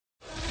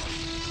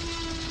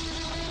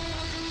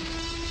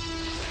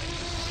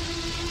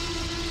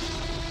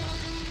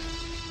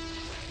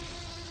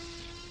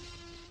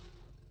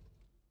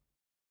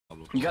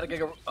You gotta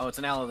Giga. Oh, it's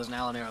an aloe. There's an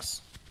aloe near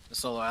us. The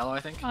solo aloe, I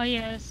think. Oh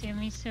yeah, see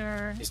me,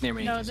 sir. He's near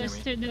me. No, He's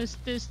there's near me.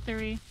 there's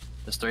three.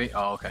 There's three?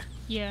 Oh, okay.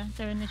 Yeah,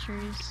 they're in the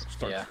trees.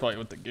 Start the fight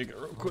with the Giga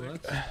real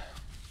quick.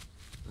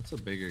 That's a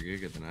bigger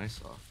Giga than I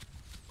saw.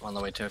 I'm on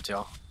the way to it,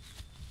 y'all.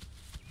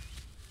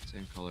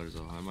 Same colors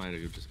though. I might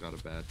have just got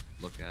a bad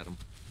look at him.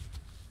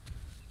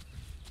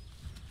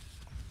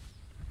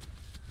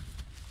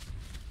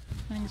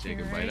 Take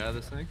a bite out of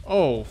this thing?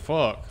 Oh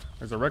fuck!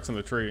 There's a Rex in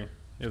the tree.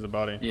 He has a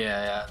body.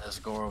 Yeah, there's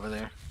a gore over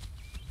there.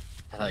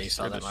 I thought you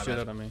saw that. My shit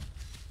out of me.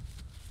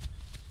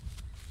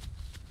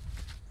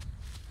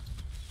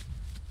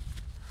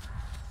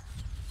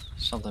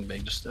 Something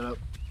big just stood up.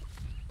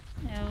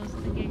 Yeah, it was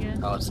the Giga.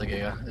 Oh, it's the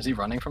Giga. Is he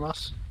running from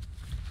us?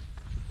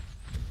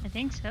 I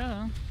think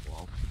so.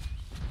 Well,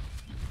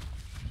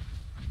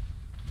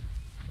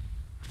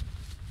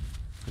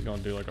 He's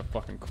gonna do like a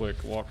fucking quick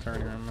walk turn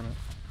here in a minute.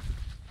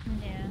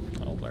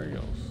 Yeah. Oh, there he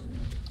goes.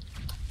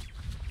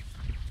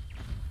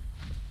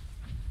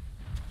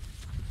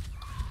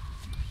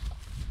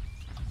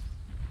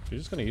 He's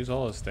just gonna use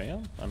all his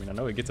stam? I mean, I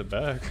know he gets it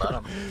back. Let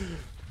him.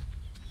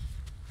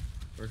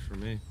 works for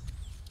me.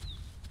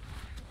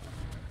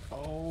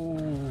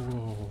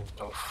 Oh.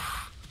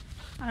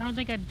 I don't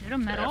think I did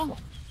him at all.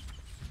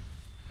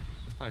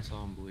 I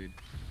saw him bleed.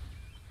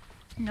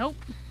 Nope.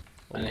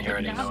 I didn't hear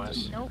any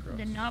noise. Nope,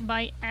 did not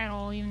bite at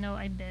all, even though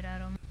I bit at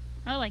him.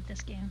 I like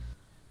this game.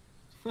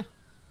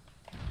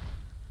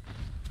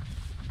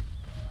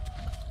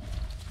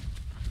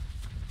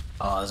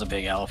 Oh, there's a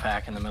big owl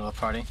pack in the middle of the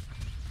party.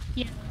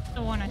 Yeah, that's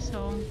the one I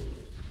saw.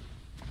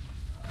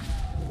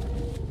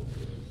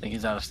 Think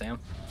he's out of stam?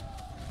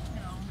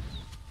 No.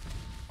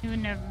 He would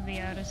never be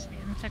out of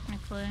stam,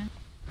 technically.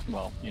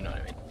 Well, you know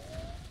what I mean.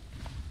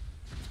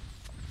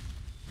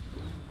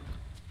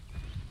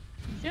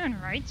 He's doing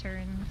right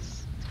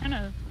turns. It's kind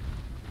of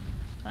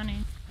funny.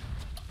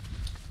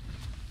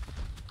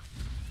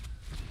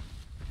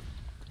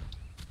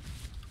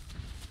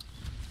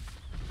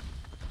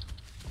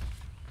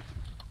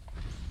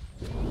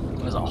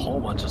 There's a whole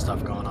bunch of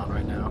stuff going on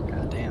right now.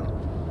 God damn.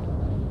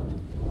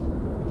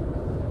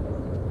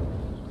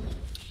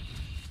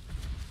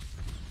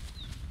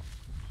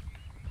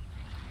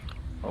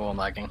 Oh, I'm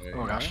lagging.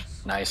 Oh gosh.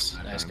 Nice.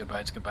 Nice. Good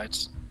bites. Good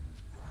bites.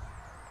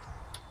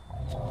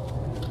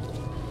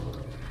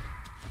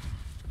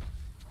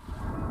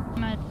 I'm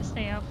gonna have to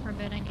stay out for a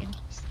bit and get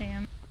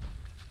stam.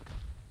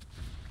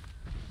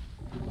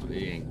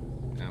 He ain't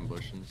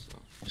ambushing, so.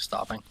 Just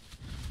stopping.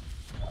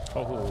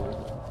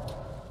 Oh.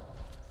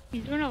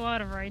 He's doing a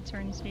lot of right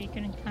turns, so you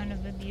can kind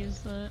of abuse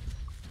that.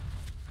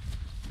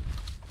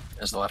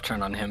 Is the left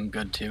turn on him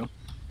good too?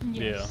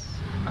 Yes.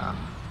 Yeah.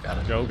 Ah, got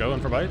it.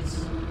 Going for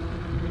bites.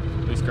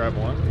 At least grab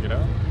one and get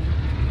out.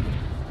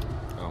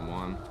 Got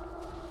one.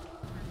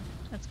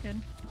 That's good.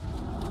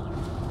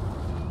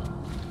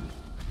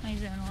 He's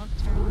doing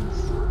left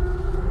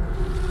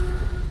turns.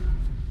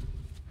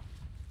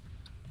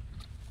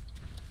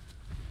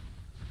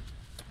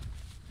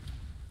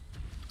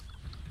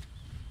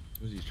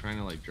 Was he trying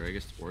to like drag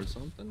us towards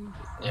something?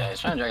 Yeah, he's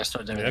trying to drag us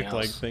towards They everything act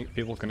like else. think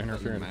people can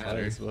interfere in Doesn't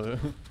matter. fights, but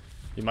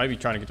he might be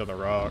trying to get to the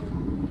rock.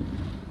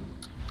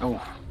 Oh,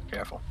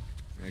 careful.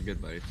 Yeah,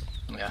 good bites.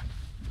 Yeah.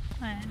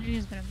 I knew he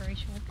was gonna brace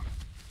check.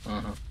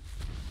 Mm-hmm.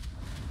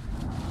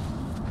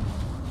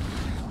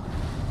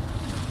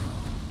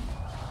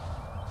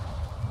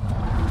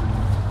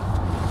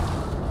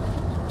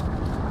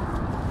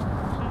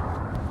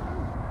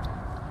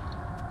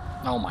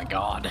 Oh my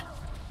god.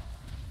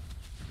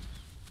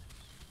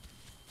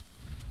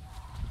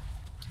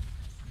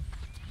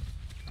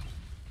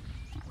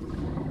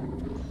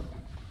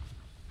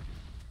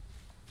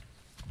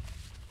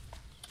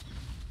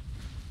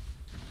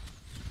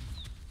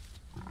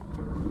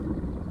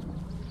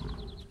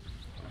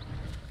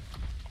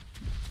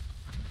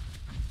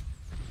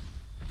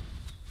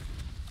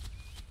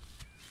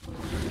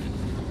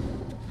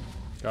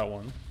 Got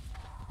one.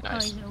 Oh,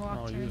 Nice. he's gonna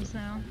walk turns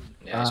now.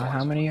 Yeah, he's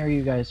How many are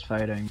you guys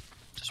fighting?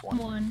 Just one.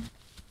 One.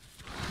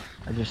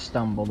 I just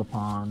stumbled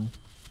upon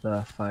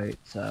the fight,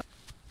 so.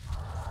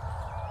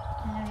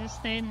 Yeah, just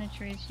stay in the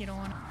trees. You don't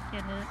want to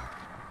get it.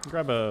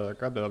 Grab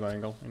the other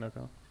angle, you know.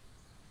 Go.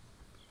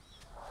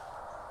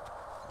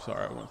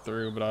 Sorry, I went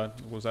through, but I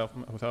was out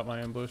without my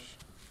ambush.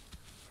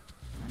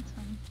 That's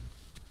fine.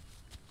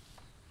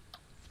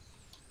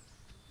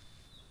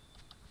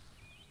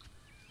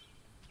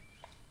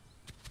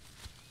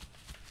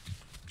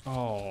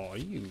 Oh,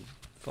 you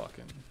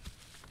fucking.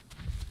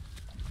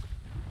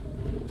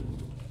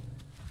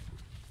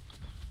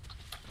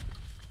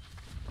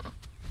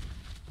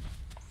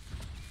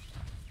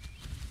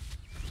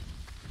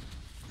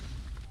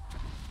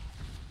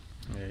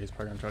 Yeah, he's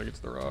probably gonna try to get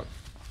to the rock.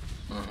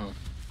 Mm-hmm.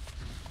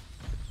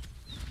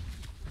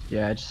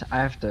 Yeah, I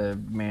have to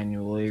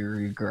manually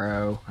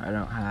regrow. I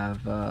don't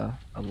have a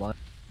lot.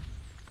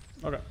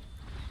 Okay.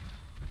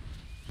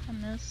 I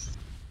missed.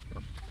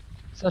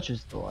 Such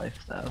is the life,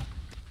 though.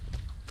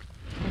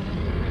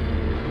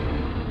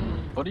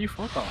 What do you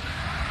fuck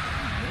off?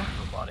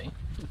 Body.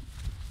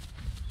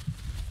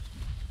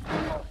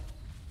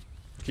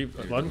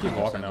 Let him keep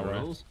walking that way.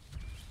 Rolls?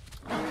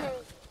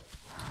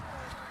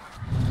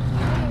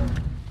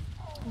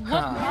 What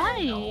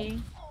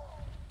body?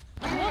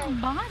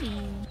 What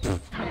body?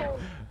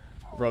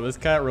 Bro, this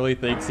cat really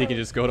thinks he can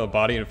just go to a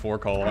body and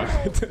 4-call on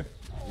it.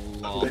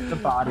 Lol. Put the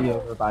body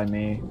over by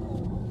me.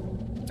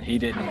 He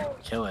didn't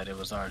kill it. It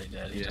was already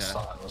dead. He just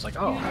saw it. It was like,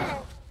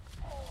 oh.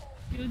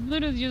 He was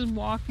literally just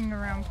walking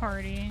around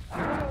party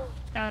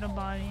without a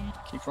body.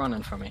 Keep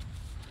running from me.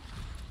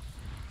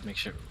 Make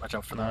sure. Watch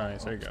out for that.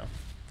 Nice, there you go.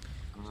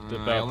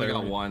 I only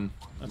got one.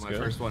 That's My good.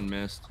 first one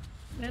missed.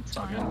 That's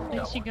all fine. good.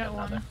 At least you got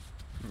another. one.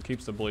 It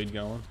keeps the bleed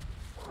going.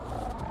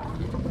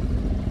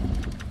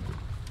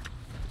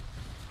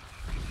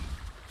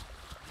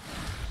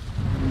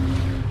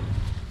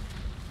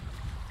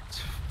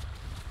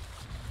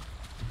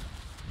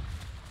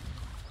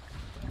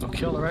 Go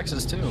kill the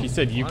Rexes too. He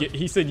said you What? get.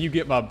 He said you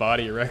get my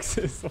body,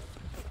 Rexus.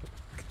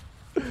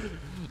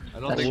 I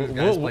don't think you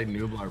guys played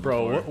Nublar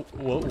Bro, before.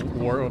 what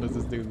world is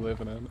this dude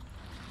living in?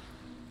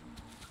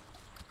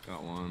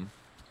 Got one.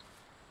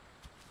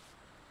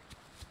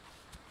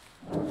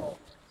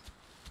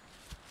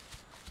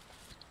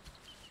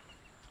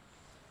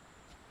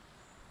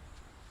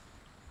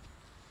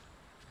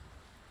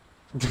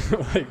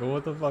 Like,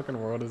 what the fucking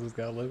world is this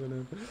guy living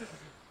in?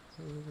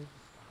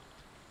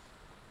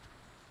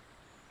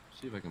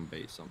 See if I can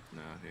bait something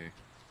out here.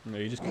 No,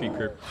 you just keep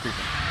creeping.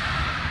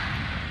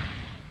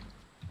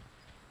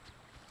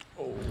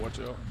 Oh, watch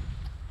out.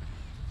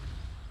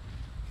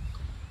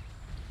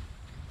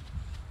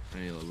 I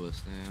need a little bit of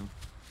stam.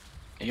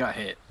 He got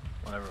hit.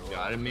 Whatever. it was.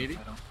 Got him, Meaty?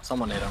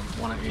 Someone hit him.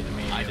 One of either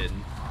me. or I you. didn't.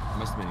 It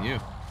must have been you.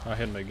 I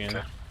hit him again.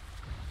 Okay.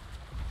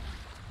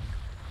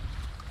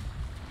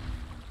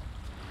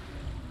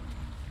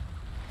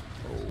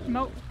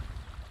 Nope.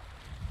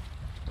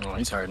 Oh,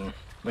 he's hurting.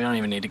 We don't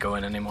even need to go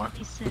in anymore.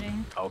 He's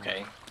sitting.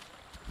 Okay.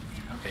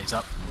 Okay, he's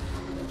up.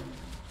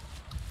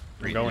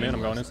 I'm going in.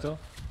 I'm going in still.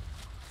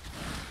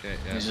 Okay,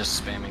 yeah. He's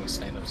just spamming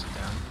Stanos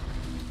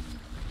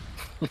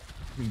down.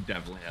 He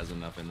definitely has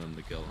enough in them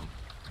to kill him.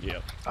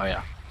 Yep. Oh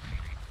yeah.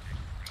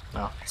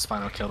 Oh,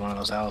 Spino killed one of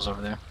those owls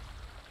over there.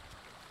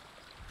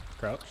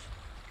 Crouch.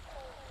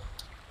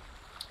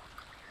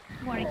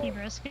 Want to keep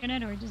risking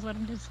it, or just let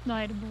him just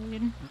die to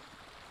bleed?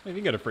 If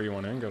you get a free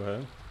one in, go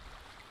ahead.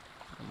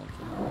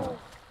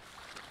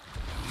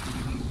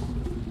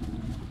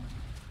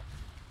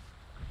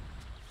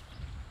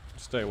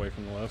 Stay away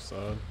from the left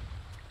side.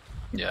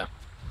 Yeah.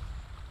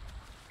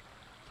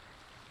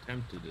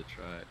 Tempted to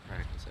try it.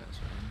 Practice that,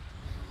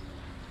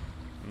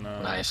 right?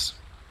 No. Nice.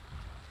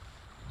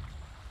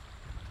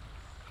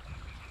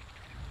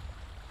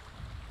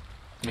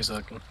 He's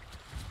looking.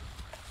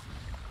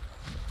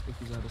 Think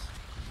he's out of...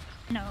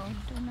 No,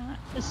 do not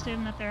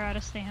assume that they're out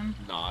of stam.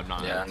 No, I'm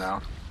not. Yeah,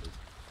 no.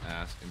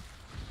 Asking.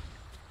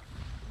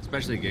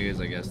 Especially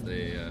Gigas, I guess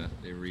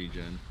they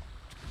regen.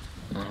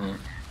 Mm-hmm.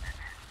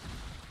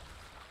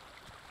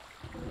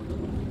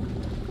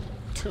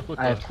 What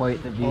I the- have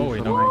quite the view Oh,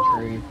 from no. my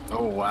tree.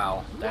 Oh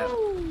wow. That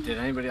did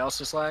anybody else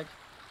just lag?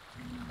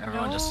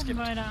 Everyone No, just skipped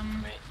but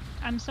me.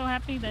 I'm so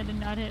happy that did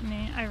not hit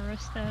me. I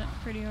risked that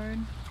pretty hard.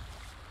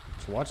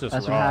 Just watch this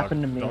That's rock. what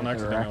happened to me Don't with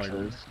the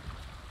accidentally Rexes.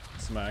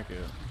 smack it.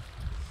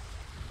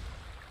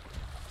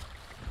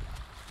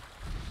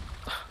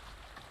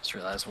 Just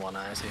realized one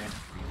eye's here.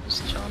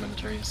 Just chilling in the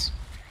trees.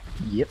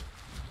 Yep.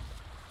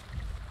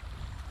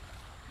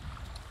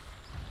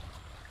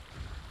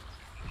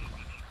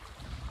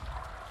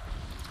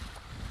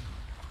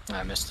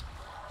 I missed.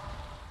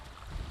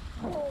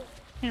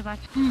 He's like,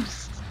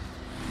 missed.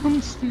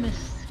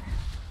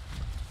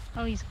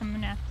 Oh, he's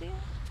coming after you?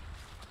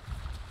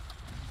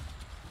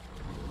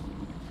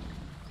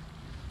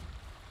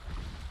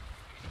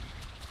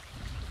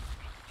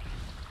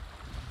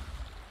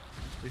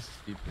 At least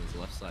he's keeping his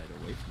left side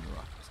away from the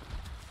rock.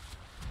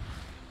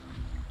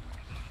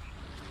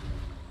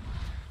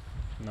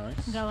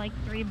 Nice. Got like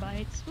 3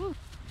 bites. Woo.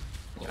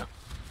 Yeah.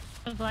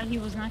 So glad he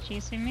was not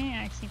chasing me.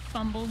 I actually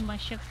fumbled my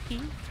shift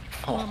key.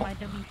 Or my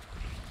W.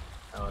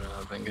 That would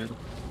have been good.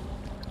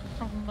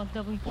 Or my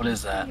W. What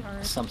is that?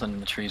 Or, Something in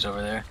the trees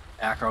over there.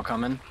 Acro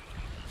coming,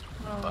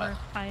 or but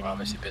fighting. we're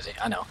obviously busy.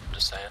 I know.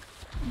 Just saying.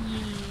 Yeah.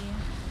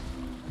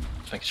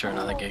 Just making sure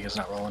another gig is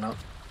not rolling up.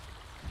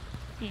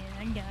 Yeah,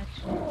 I got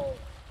you.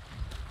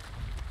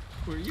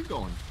 Where are you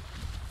going?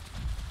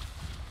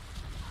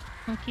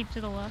 We'll keep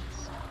to the left.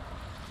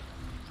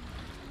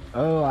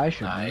 Oh, I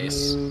should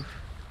Nice. move.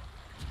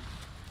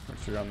 Make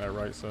sure you're on that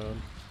right side.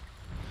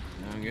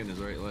 Now I'm getting his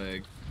right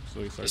leg. So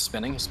he He's starts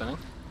spinning. He's spinning.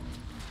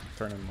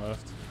 turning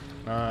left.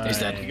 Nice. He's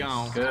dead. He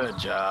gone. Good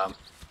job.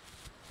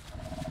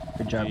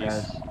 Good job, Jeez.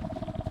 guys.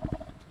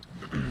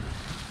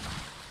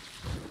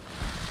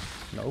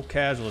 No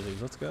casualties.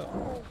 Let's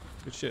go.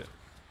 Good shit.